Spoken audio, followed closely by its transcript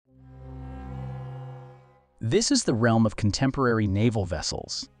This is the realm of contemporary naval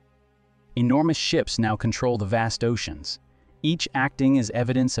vessels. Enormous ships now control the vast oceans, each acting as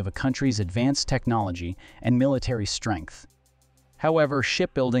evidence of a country's advanced technology and military strength. However,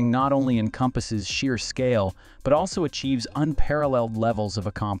 shipbuilding not only encompasses sheer scale, but also achieves unparalleled levels of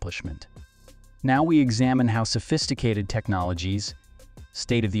accomplishment. Now we examine how sophisticated technologies,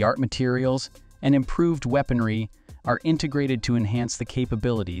 state-of-the-art materials, and improved weaponry are integrated to enhance the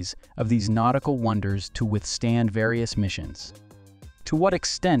capabilities of these nautical wonders to withstand various missions. To what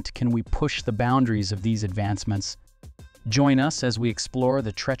extent can we push the boundaries of these advancements? Join us as we explore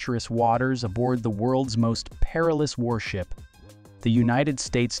the treacherous waters aboard the world's most perilous warship. The United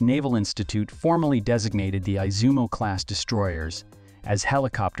States Naval Institute formally designated the Izumo-class destroyers as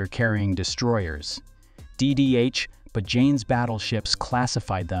helicopter-carrying destroyers, DDH, but Jane's battleships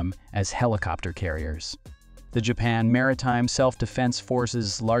classified them as helicopter carriers. The Japan Maritime Self-Defense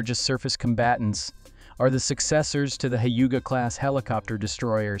Force's largest surface combatants are the successors to the Hyuga-class helicopter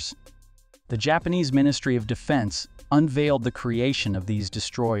destroyers. The Japanese Ministry of Defense unveiled the creation of these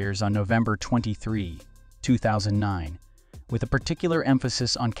destroyers on November 23, 2009, with a particular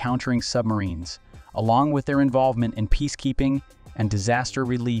emphasis on countering submarines, along with their involvement in peacekeeping and disaster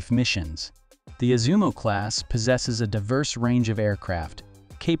relief missions. The Izumo class possesses a diverse range of aircraft,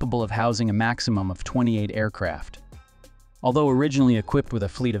 capable of housing a maximum of 28 aircraft. Although originally equipped with a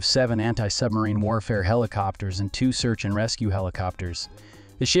fleet of 7 anti-submarine warfare helicopters and 2 search and rescue helicopters,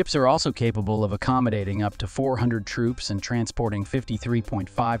 the ships are also capable of accommodating up to 400 troops and transporting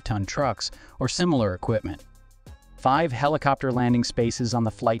 53.5-ton trucks or similar equipment. 5 helicopter landing spaces on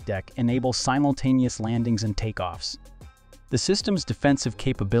the flight deck enable simultaneous landings and takeoffs. The system's defensive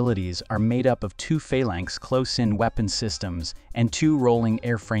capabilities are made up of 2 phalanx close-in weapon systems and 2 rolling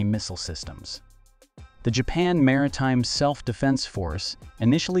airframe missile systems. The Japan Maritime Self-Defense Force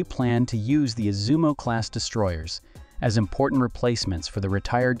initially planned to use the Izumo-class destroyers as important replacements for the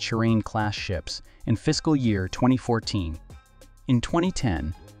retired Chirane-class ships in fiscal year 2014. In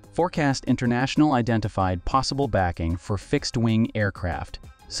 2010, Forecast International identified possible backing for fixed-wing aircraft,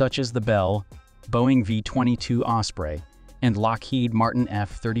 such as the Bell, Boeing V-22 Osprey, and Lockheed Martin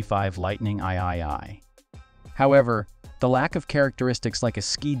F-35 Lightning III. However, the lack of characteristics like a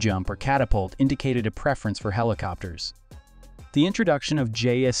ski jump or catapult indicated a preference for helicopters. The introduction of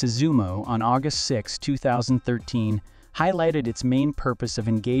JS Izumo on August 6, 2013 highlighted its main purpose of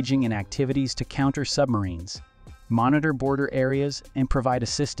engaging in activities to counter submarines, monitor border areas, and provide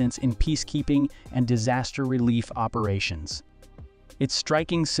assistance in peacekeeping and disaster relief operations. Its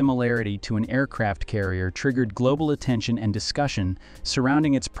striking similarity to an aircraft carrier triggered global attention and discussion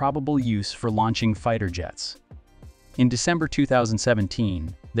surrounding its probable use for launching fighter jets. In December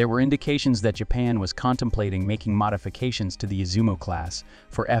 2017, there were indications that Japan was contemplating making modifications to the Izumo class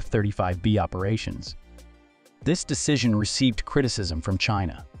for F-35B operations. This decision received criticism from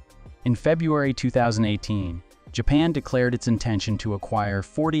China. In February 2018, Japan declared its intention to acquire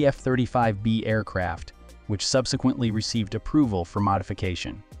 40 F-35B aircraft, which subsequently received approval for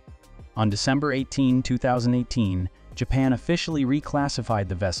modification. On December 18, 2018, Japan officially reclassified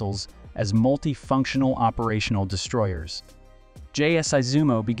the vessels as multifunctional operational destroyers. JS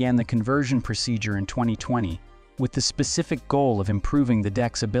Izumo began the conversion procedure in 2020, with the specific goal of improving the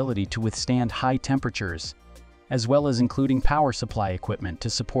deck's ability to withstand high temperatures, as well as including power supply equipment to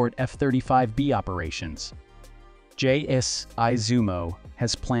support F-35B operations. JS Izumo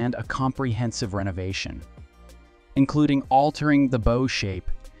has planned a comprehensive renovation, including altering the bow shape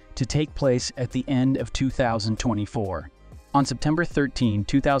to take place at the end of 2024. On September 13,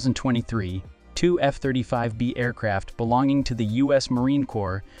 2023, 2 F-35B aircraft belonging to the U.S. Marine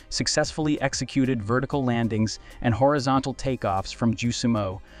Corps successfully executed vertical landings and horizontal takeoffs from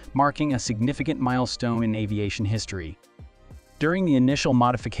Jusumo, marking a significant milestone in aviation history. During the initial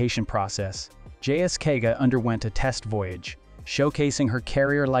modification process, JS Kaga underwent a test voyage, showcasing her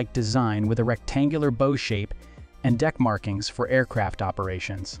carrier-like design with a rectangular bow shape and deck markings for aircraft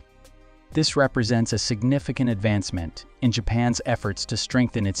operations. This represents a significant advancement in Japan's efforts to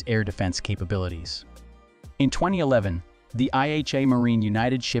strengthen its air defense capabilities. In 2011, the IHA Marine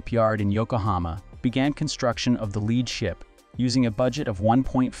United Shipyard in Yokohama began construction of the lead ship using a budget of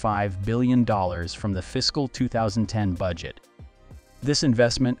 $1.5 billion from the fiscal 2010 budget. This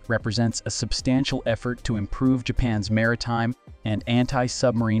investment represents a substantial effort to improve Japan's maritime and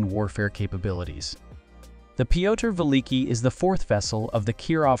anti-submarine warfare capabilities. The Pyotr Veliki is the 4th vessel of the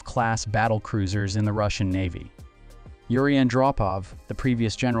Kirov-class battle cruisers in the Russian Navy. Yuri Andropov, the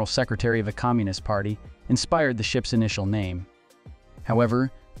previous General Secretary of the Communist Party, inspired the ship's initial name. However,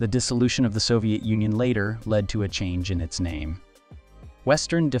 the dissolution of the Soviet Union later led to a change in its name.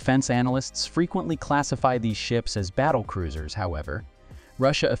 Western defense analysts frequently classify these ships as battle cruisers, however.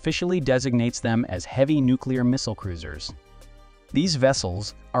 Russia officially designates them as heavy nuclear missile cruisers. These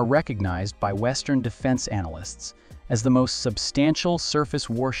vessels are recognized by Western defense analysts as the most substantial surface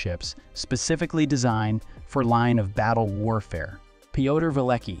warships specifically designed for line of battle warfare. Pyotr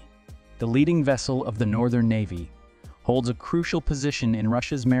Veliky, the leading vessel of the Northern Navy, holds a crucial position in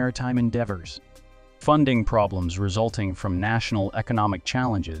Russia's maritime endeavors. Funding problems resulting from national economic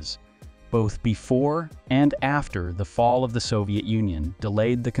challenges, both before and after the fall of the Soviet Union,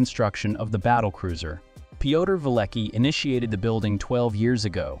 delayed the construction of the battlecruiser. Pyotr Veliky initiated the building 12 years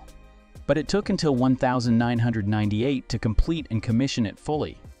ago, but it took until 1998 to complete and commission it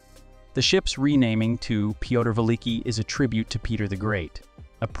fully. The ship's renaming to Pyotr Veliky is a tribute to Peter the Great,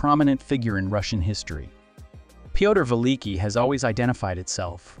 a prominent figure in Russian history. Pyotr Veliky has always identified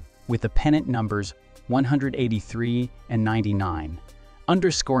itself with the pennant numbers 183 and 99,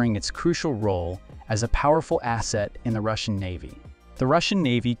 underscoring its crucial role as a powerful asset in the Russian Navy. The Russian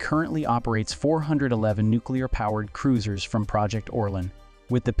Navy currently operates 411 nuclear-powered cruisers from Project Orlan,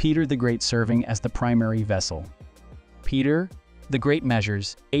 with the Peter the Great serving as the primary vessel. Peter the Great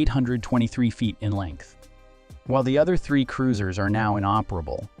measures 823 feet in length. While the other 3 cruisers are now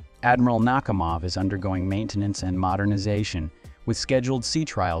inoperable, Admiral Nakhimov is undergoing maintenance and modernization, with scheduled sea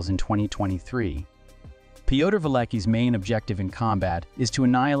trials in 2023. Pyotr Veliky's main objective in combat is to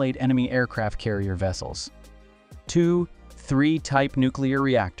annihilate enemy aircraft carrier vessels. 2 3-type nuclear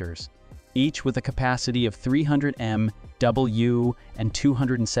reactors, each with a capacity of 300 MW and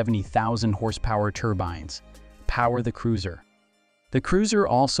 270,000 horsepower turbines, power the cruiser. The cruiser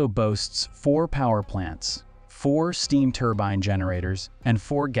also boasts 4 power plants, 4 steam turbine generators, and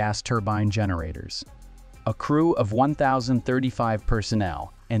 4 gas turbine generators. A crew of 1,035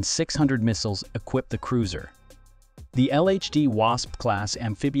 personnel and 600 missiles equip the cruiser. The LHD Wasp-class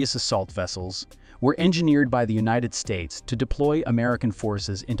amphibious assault vessels were engineered by the United States to deploy American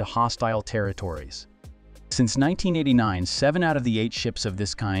forces into hostile territories. Since 1989, 7 out of the 8 ships of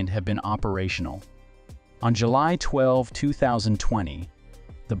this kind have been operational. On July 12, 2020,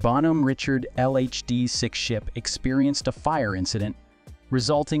 the Bonhomme Richard LHD-6 ship experienced a fire incident,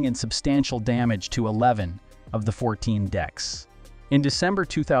 resulting in substantial damage to 11 of the 14 decks. In December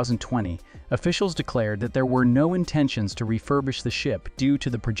 2020, officials declared that there were no intentions to refurbish the ship due to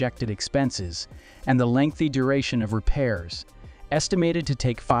the projected expenses and the lengthy duration of repairs, estimated to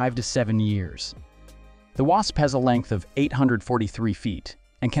take 5 to 7 years. The Wasp has a length of 843 feet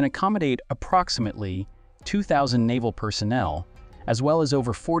and can accommodate approximately 2,000 naval personnel, as well as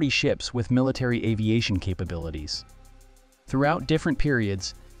over 40 ships with military aviation capabilities. Throughout different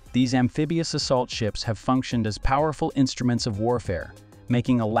periods, these amphibious assault ships have functioned as powerful instruments of warfare,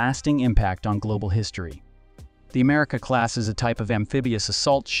 making a lasting impact on global history. The America class is a type of amphibious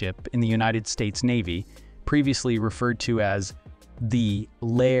assault ship in the United States Navy, previously referred to as the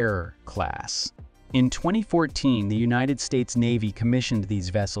Lair class. In 2014, the United States Navy commissioned these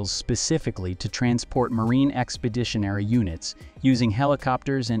vessels specifically to transport Marine Expeditionary Units using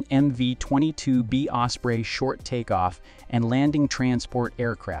helicopters and MV-22B Osprey short takeoff and landing transport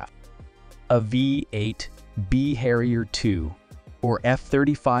aircraft, a V-8B Harrier II, or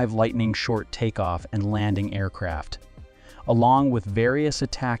F-35 Lightning short takeoff and landing aircraft, along with various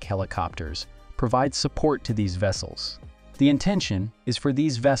attack helicopters, provide support to these vessels. The intention is for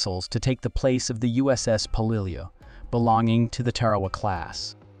these vessels to take the place of the USS Palilio, belonging to the Tarawa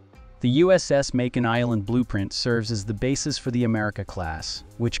class. The USS Makin Island blueprint serves as the basis for the America class,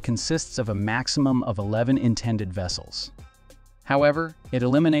 which consists of a maximum of 11 intended vessels. However, it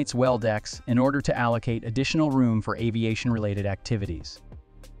eliminates well decks in order to allocate additional room for aviation-related activities.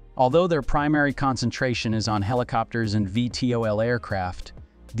 Although their primary concentration is on helicopters and VTOL aircraft,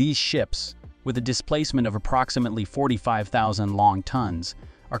 these ships, with a displacement of approximately 45,000 long tons,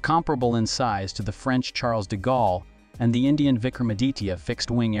 are comparable in size to the French Charles de Gaulle and the Indian Vikramaditya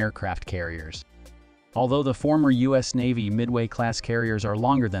fixed-wing aircraft carriers. Although the former U.S. Navy Midway-class carriers are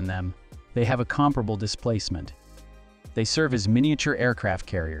longer than them, they have a comparable displacement. They serve as miniature aircraft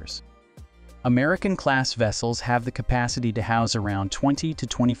carriers. American-class vessels have the capacity to house around 20 to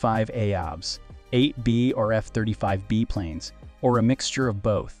 25 AOBs, 8B or F-35B planes, or a mixture of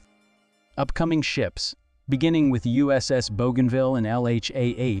both. Upcoming ships, beginning with USS Bougainville and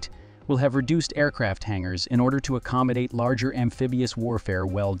LHA-8, will have reduced aircraft hangars in order to accommodate larger amphibious warfare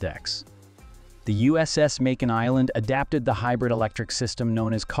well decks. The USS Makin Island adapted the hybrid electric system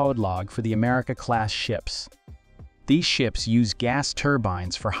known as Code-Log for the America-class ships. These ships use gas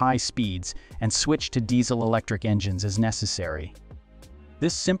turbines for high speeds and switch to diesel-electric engines as necessary.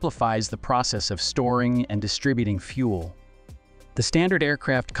 This simplifies the process of storing and distributing fuel. The standard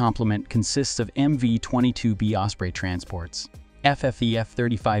aircraft complement consists of MV-22B Osprey transports, FFE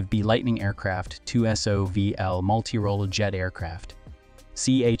F-35B Lightning aircraft, 2SOVL multi-role jet aircraft,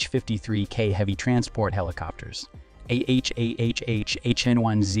 CH-53K heavy transport helicopters,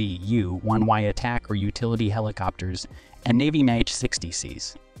 HN-1Z U-1Y attack or utility helicopters, and Navy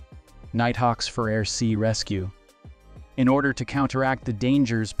MH-60Cs. Nighthawks for air-sea rescue. In order to counteract the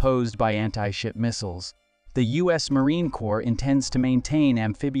dangers posed by anti-ship missiles, the U.S. Marine Corps intends to maintain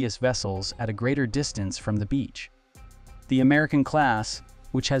amphibious vessels at a greater distance from the beach. The American class,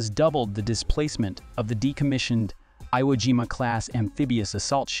 which has doubled the displacement of the decommissioned Iwo Jima-class amphibious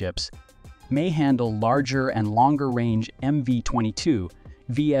assault ships, may handle larger and longer-range MV-22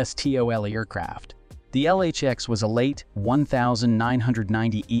 VSTOL aircraft. The LHX was a late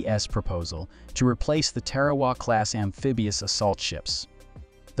 1990 ES proposal to replace the Tarawa-class amphibious assault ships.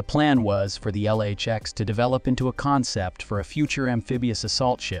 The plan was for the LHX to develop into a concept for a future amphibious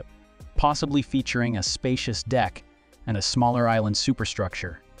assault ship, possibly featuring a spacious deck and a smaller island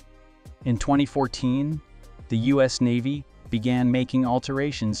superstructure. In 2014, the U.S. Navy began making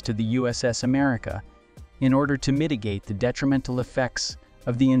alterations to the USS America in order to mitigate the detrimental effects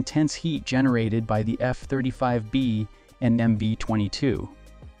of the intense heat generated by the F-35B and MV-22.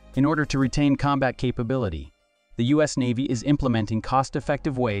 In order to retain combat capability, the U.S. Navy is implementing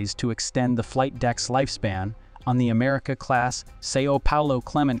cost-effective ways to extend the flight deck's lifespan on the America-class Sao Paulo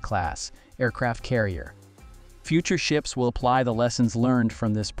Clement-class aircraft carrier. Future ships will apply the lessons learned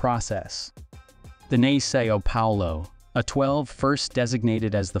from this process. The nave Sao Paulo, a 12 first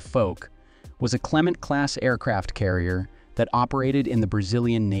designated as the Foch, was a Clement-class aircraft carrier that operated in the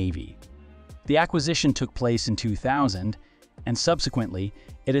Brazilian Navy. The acquisition took place in 2000, and subsequently,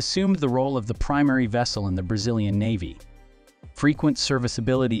 it assumed the role of the primary vessel in the Brazilian Navy. Frequent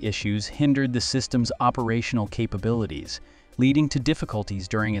serviceability issues hindered the system's operational capabilities, leading to difficulties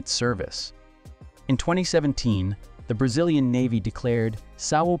during its service. In 2017, the Brazilian Navy declared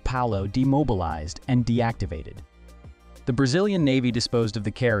Sao Paulo demobilized and deactivated. The Brazilian Navy disposed of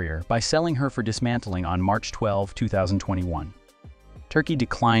the carrier by selling her for dismantling on March 12, 2021. Turkey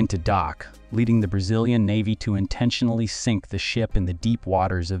declined to dock, leading the Brazilian Navy to intentionally sink the ship in the deep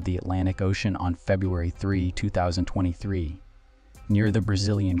waters of the Atlantic Ocean on February 3, 2023, near the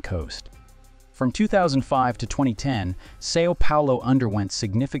Brazilian coast. From 2005 to 2010, Sao Paulo underwent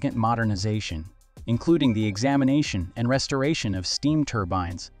significant modernization, including the examination and restoration of steam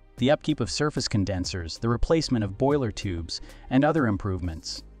turbines, the upkeep of surface condensers, the replacement of boiler tubes, and other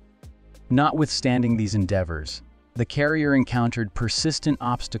improvements. Notwithstanding these endeavors, the carrier encountered persistent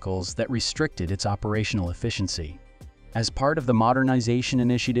obstacles that restricted its operational efficiency. As part of the modernization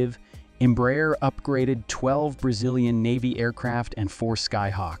initiative, Embraer upgraded 12 Brazilian Navy aircraft and 4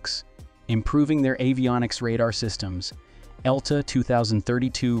 Skyhawks, improving their avionics radar systems, ELTA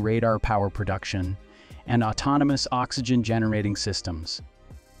 2032 radar power production, and autonomous oxygen generating systems.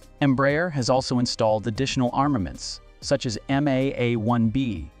 Embraer has also installed additional armaments, such as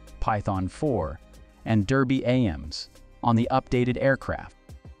MAA-1B, Python 4, and Derby AMs, on the updated aircraft.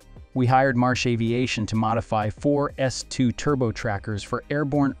 We hired Marsh Aviation to modify 4 S2 turbo trackers for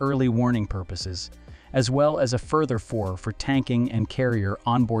airborne early warning purposes, as well as a further 4 for tanking and carrier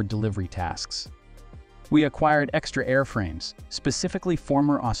onboard delivery tasks. We acquired extra airframes, specifically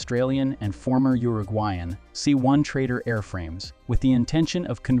former Australian and former Uruguayan C-1 Trader airframes, with the intention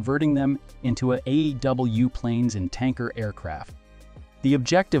of converting them into AEW planes and tanker aircraft. The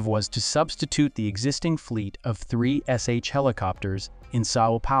objective was to substitute the existing fleet of 3 SH helicopters in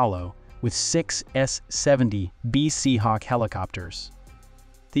Sao Paulo with 6 S-70B Seahawk helicopters.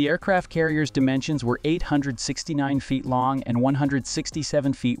 The aircraft carrier's dimensions were 869 feet long and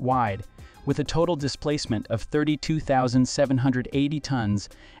 167 feet wide, with a total displacement of 32,780 tons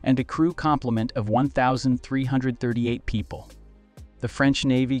and a crew complement of 1,338 people. The French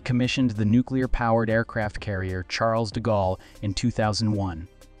Navy commissioned the nuclear-powered aircraft carrier Charles de Gaulle in 2001.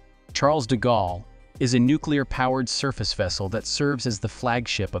 Charles de Gaulle is a nuclear-powered surface vessel that serves as the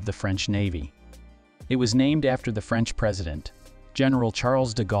flagship of the French Navy. It was named after the French President, General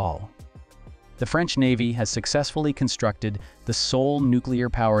Charles de Gaulle. The French Navy has successfully constructed the sole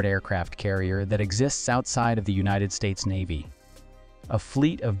nuclear-powered aircraft carrier that exists outside of the United States Navy. A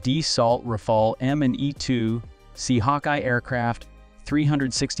fleet of Dassault Rafale M and E-2 Sea Hawkeye aircraft,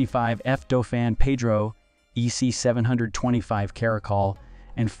 365 F Dauphin Pedro EC 725 Caracol,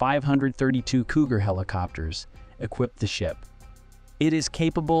 and 532 Cougar helicopters equipped the ship. It is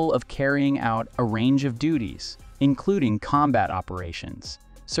capable of carrying out a range of duties, including combat operations,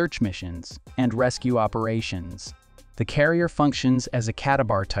 search missions, and rescue operations. The carrier functions as a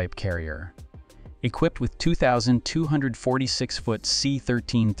Catabar-type carrier. equipped with 2,246-foot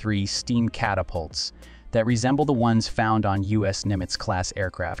C-13-3 steam catapults that resemble the ones found on U.S. Nimitz-class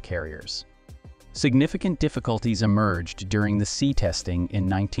aircraft carriers. Significant difficulties emerged during the sea testing in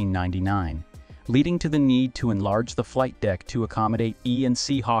 1999, leading to the need to enlarge the flight deck to accommodate E and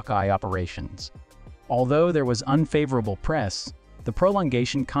C Hawkeye operations. Although there was unfavorable press, the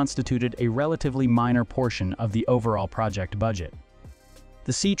prolongation constituted a relatively minor portion of the overall project budget.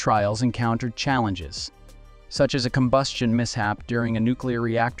 The sea trials encountered challenges, such as a combustion mishap during a nuclear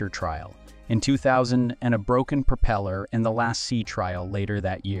reactor trial in 2000 and a broken propeller in the last sea trial later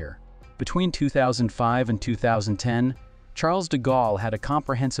that year. Between 2005 and 2010, Charles de Gaulle had a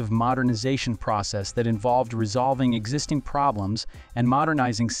comprehensive modernization process that involved resolving existing problems and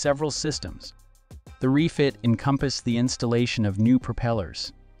modernizing several systems. The refit encompassed the installation of new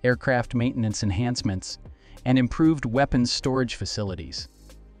propellers, aircraft maintenance enhancements, and improved weapons storage facilities.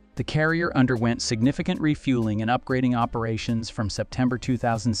 The carrier underwent significant refueling and upgrading operations from September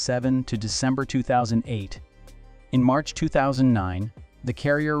 2007 to December 2008. In March 2009, the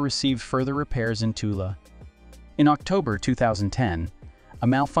carrier received further repairs in Tula. In October 2010, a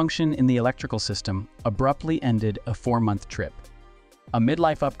malfunction in the electrical system abruptly ended a 4-month trip. A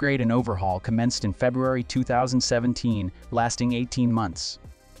midlife upgrade and overhaul commenced in February 2017, lasting 18 months.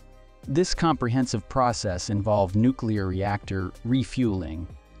 This comprehensive process involved nuclear reactor refueling,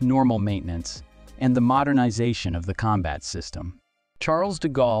 normal maintenance, and the modernization of the combat system. Charles de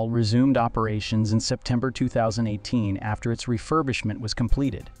Gaulle resumed operations in September 2018 after its refurbishment was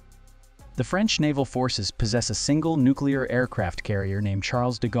completed. The French naval forces possess a single nuclear aircraft carrier named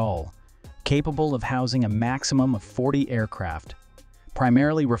Charles de Gaulle, capable of housing a maximum of 40 aircraft,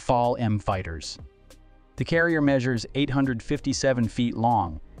 primarily Rafale M fighters. The carrier measures 857 feet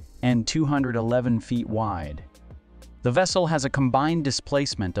long and 211 feet wide. The vessel has a combined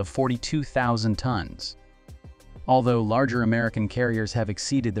displacement of 42,000 tons. Although larger American carriers have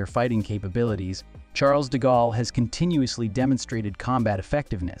exceeded their fighting capabilities, Charles de Gaulle has continuously demonstrated combat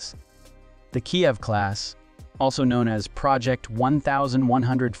effectiveness. The Kiev class, also known as Project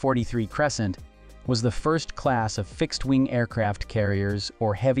 1143 Crescent, was the first class of fixed-wing aircraft carriers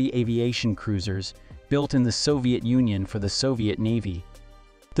or heavy aviation cruisers built in the Soviet Union for the Soviet Navy.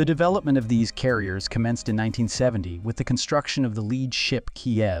 The development of these carriers commenced in 1970 with the construction of the lead ship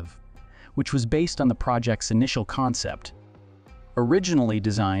Kiev, which was based on the project's initial concept. Originally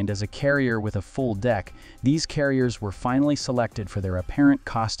designed as a carrier with a full deck, these carriers were finally selected for their apparent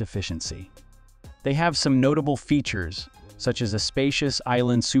cost efficiency. They have some notable features, such as a spacious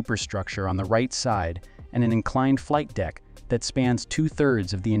island superstructure on the right side and an inclined flight deck that spans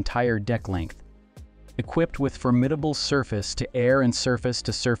 2/3 of the entire deck length. Equipped with formidable surface-to-air and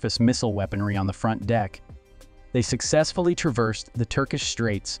surface-to-surface missile weaponry on the front deck, they successfully traversed the Turkish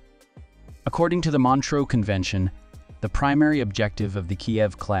Straits. According to the Montreux Convention, the primary objective of the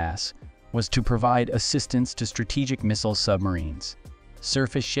Kiev class was to provide assistance to strategic missile submarines,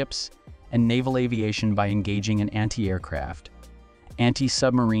 surface ships, and naval aviation by engaging in anti-aircraft,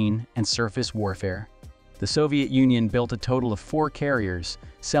 anti-submarine, and surface warfare. The Soviet Union built a total of 4 carriers,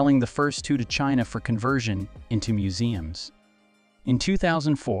 selling the first 2 to China for conversion into museums. In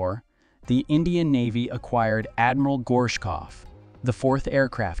 2004, the Indian Navy acquired Admiral Gorshkov, the 4th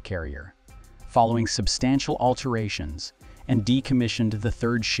aircraft carrier, following substantial alterations, and decommissioned the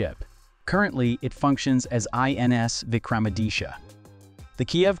 3rd ship. Currently, it functions as INS Vikramaditya. The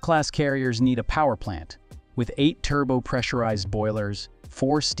Kiev-class carriers need a power plant, with 8 turbo-pressurized boilers,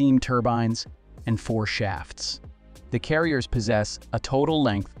 4 steam turbines, and 4 shafts. The carriers possess a total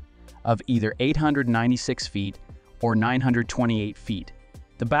length of either 896 feet or 928 feet.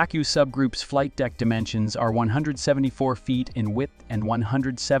 The Baku subgroup's flight deck dimensions are 174 feet in width and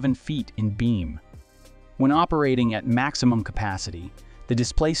 107 feet in beam. When operating at maximum capacity, the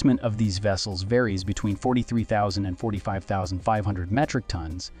displacement of these vessels varies between 43,000 and 45,500 metric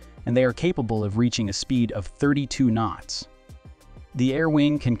tons, and they are capable of reaching a speed of 32 knots. The air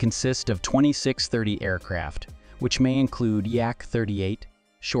wing can consist of 2630 aircraft, which may include Yak-38,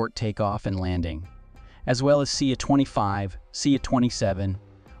 short takeoff and landing, as well as Cia-25, Cia-27,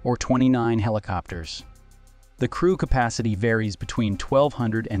 or 29 helicopters. The crew capacity varies between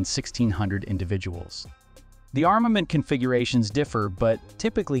 1,200 and 1,600 individuals. The armament configurations differ but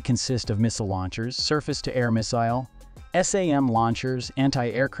typically consist of missile launchers, surface-to-air missile, SAM launchers,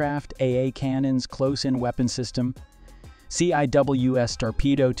 anti-aircraft, AA cannons, close-in weapon system, CIWS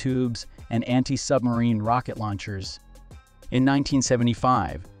torpedo tubes, and anti-submarine rocket launchers. In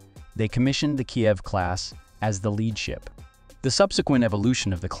 1975, they commissioned the Kiev class as the lead ship. The subsequent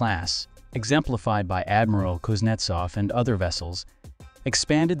evolution of the class, exemplified by Admiral Kuznetsov and other vessels,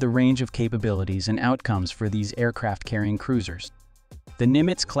 expanded the range of capabilities and outcomes for these aircraft-carrying cruisers. The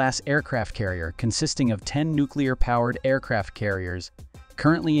Nimitz-class aircraft carrier, consisting of 10 nuclear-powered aircraft carriers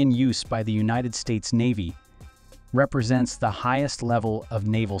currently in use by the United States Navy, represents the highest level of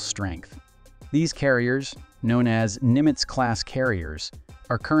naval strength. These carriers, known as Nimitz-class carriers,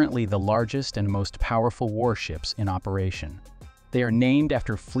 are currently the largest and most powerful warships in operation. They are named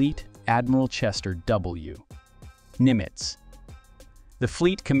after Fleet Admiral Chester W. Nimitz. The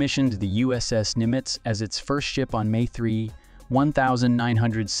fleet commissioned the USS Nimitz as its first ship on May 3,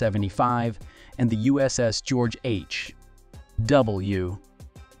 1975, and the USS George H. W.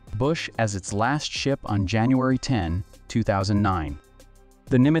 Bush as its last ship on January 10, 2009.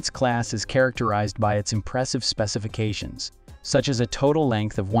 The Nimitz class is characterized by its impressive specifications, such as a total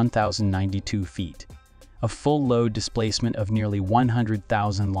length of 1,092 feet, a full load displacement of nearly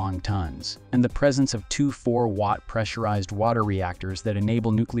 100,000 long tons, and the presence of two 4-watt pressurized water reactors that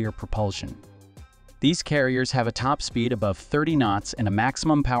enable nuclear propulsion. These carriers have a top speed above 30 knots and a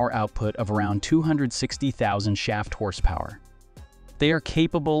maximum power output of around 260,000 shaft horsepower. They are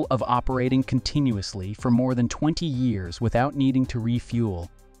capable of operating continuously for more than 20 years without needing to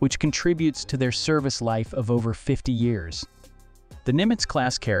refuel, which contributes to their service life of over 50 years. The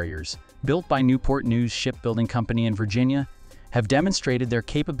Nimitz-class carriers, built by Newport News Shipbuilding Company in Virginia, have demonstrated their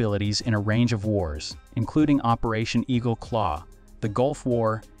capabilities in a range of wars, including Operation Eagle Claw, the Gulf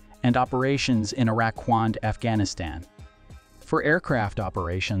War, and operations in Iraq and Afghanistan. For aircraft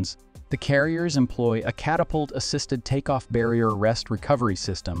operations, the carriers employ a catapult-assisted takeoff barrier arrest recovery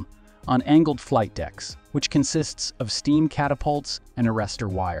system on angled flight decks, which consists of steam catapults and arrestor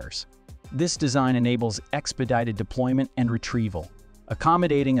wires. This design enables expedited deployment and retrieval,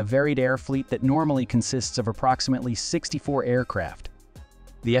 accommodating a varied air fleet that normally consists of approximately 64 aircraft.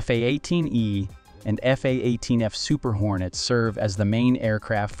 The FA-18E and FA-18F Super Hornets serve as the main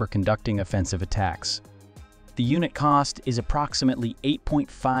aircraft for conducting offensive attacks. The unit cost is approximately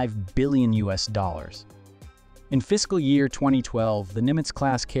 $8.5 billion. In fiscal year 2012, the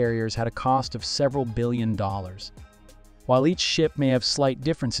Nimitz-class carriers had a cost of several $billion. While each ship may have slight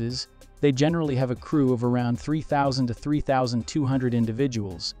differences, they generally have a crew of around 3,000 to 3,200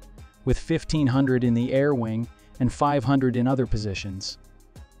 individuals, with 1,500 in the air wing and 500 in other positions.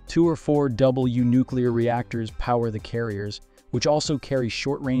 2 or 4 W nuclear reactors power the carriers, which also carry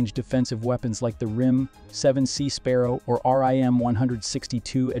short-range defensive weapons like the RIM-7 Sea Sparrow or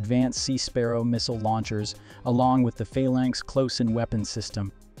RIM-162 Advanced Sea Sparrow missile launchers, along with the Phalanx close-in weapon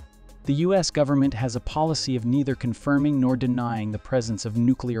system. The U.S. government has a policy of neither confirming nor denying the presence of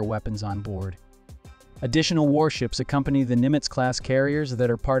nuclear weapons on board. Additional warships accompany the Nimitz-class carriers that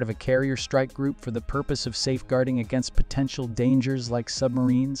are part of a carrier strike group for the purpose of safeguarding against potential dangers like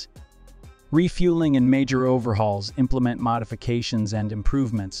submarines. Refueling and major overhauls implement modifications and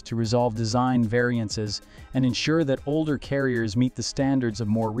improvements to resolve design variances and ensure that older carriers meet the standards of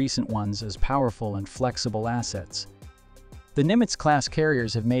more recent ones as powerful and flexible assets. The Nimitz-class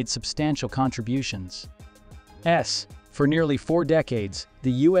carriers have made substantial contributions. For nearly 4 decades,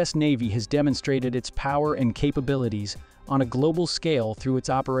 the U.S. Navy has demonstrated its power and capabilities on a global scale through its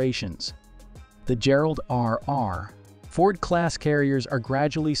operations. The Gerald R.R. Ford-class carriers are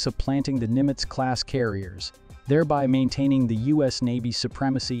gradually supplanting the Nimitz-class carriers, thereby maintaining the U.S. Navy's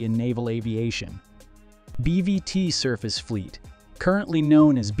supremacy in naval aviation. BVT Surface Fleet, currently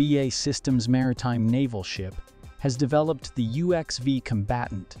known as BA Systems Maritime Naval Ship, has developed the UXV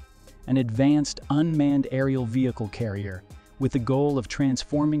Combatant, an advanced unmanned aerial vehicle carrier with the goal of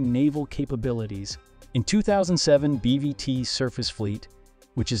transforming naval capabilities. In 2007, BVT Surface Fleet,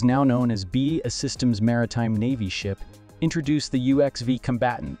 which is now known as BA Systems Maritime Navy Ship, introduced the UXV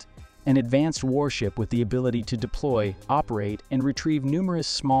Combatant, an advanced warship with the ability to deploy, operate, and retrieve numerous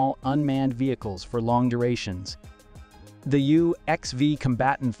small unmanned vehicles for long durations. The UXV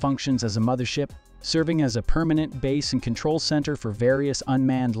Combatant functions as a mothership, serving as a permanent base and control center for various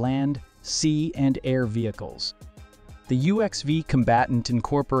unmanned land, sea, and air vehicles. The UXV Combatant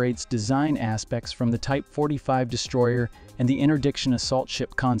incorporates design aspects from the Type 45 destroyer and the interdiction assault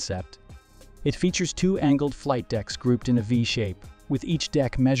ship concept. It features 2 angled flight decks grouped in a V shape, with each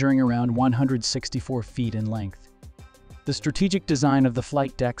deck measuring around 164 feet in length. The strategic design of the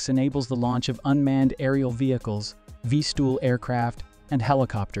flight decks enables the launch of unmanned aerial vehicles, V-stool aircraft, and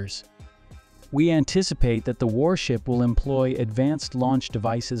helicopters. We anticipate that the warship will employ advanced launch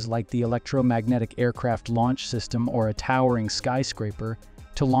devices like the Electromagnetic Aircraft Launch System or a towering skyscraper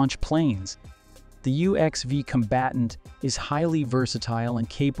to launch planes. The UXV Combatant is highly versatile and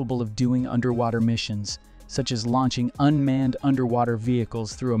capable of doing underwater missions, such as launching unmanned underwater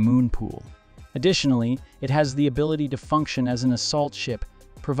vehicles through a moon pool. Additionally, it has the ability to function as an assault ship,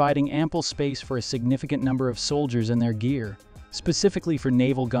 providing ample space for a significant number of soldiers and their gear, specifically for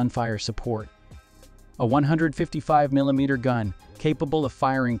naval gunfire support. A 155mm gun, capable of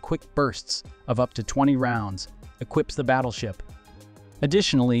firing quick bursts of up to 20 rounds, equips the battleship.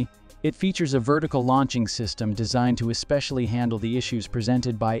 Additionally, it features a vertical launching system designed to especially handle the issues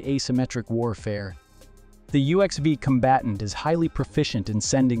presented by asymmetric warfare. The UXV combatant is highly proficient in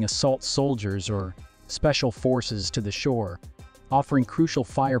sending assault soldiers or special forces to the shore, offering crucial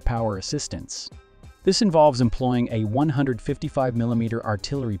firepower assistance. This involves employing a 155mm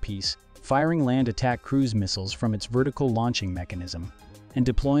artillery piece, firing land attack cruise missiles from its vertical launching mechanism, and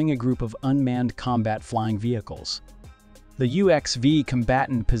deploying a group of unmanned combat flying vehicles. The UXV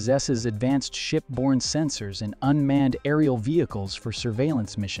combatant possesses advanced shipborne sensors and unmanned aerial vehicles for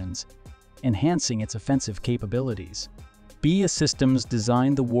surveillance missions, enhancing its offensive capabilities. BIA Systems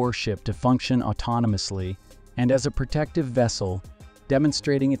designed the warship to function autonomously and as a protective vessel,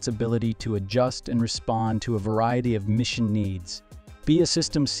 demonstrating its ability to adjust and respond to a variety of mission needs. BIA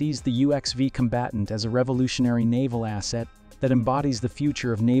Systems sees the UXV combatant as a revolutionary naval asset that embodies the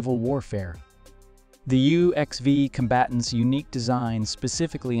future of naval warfare. The UXV combatant's unique design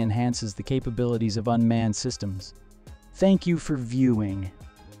specifically enhances the capabilities of unmanned systems. Thank you for viewing.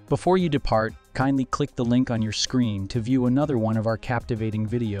 Before you depart, kindly click the link on your screen to view another one of our captivating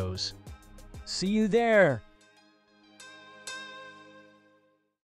videos. See you there!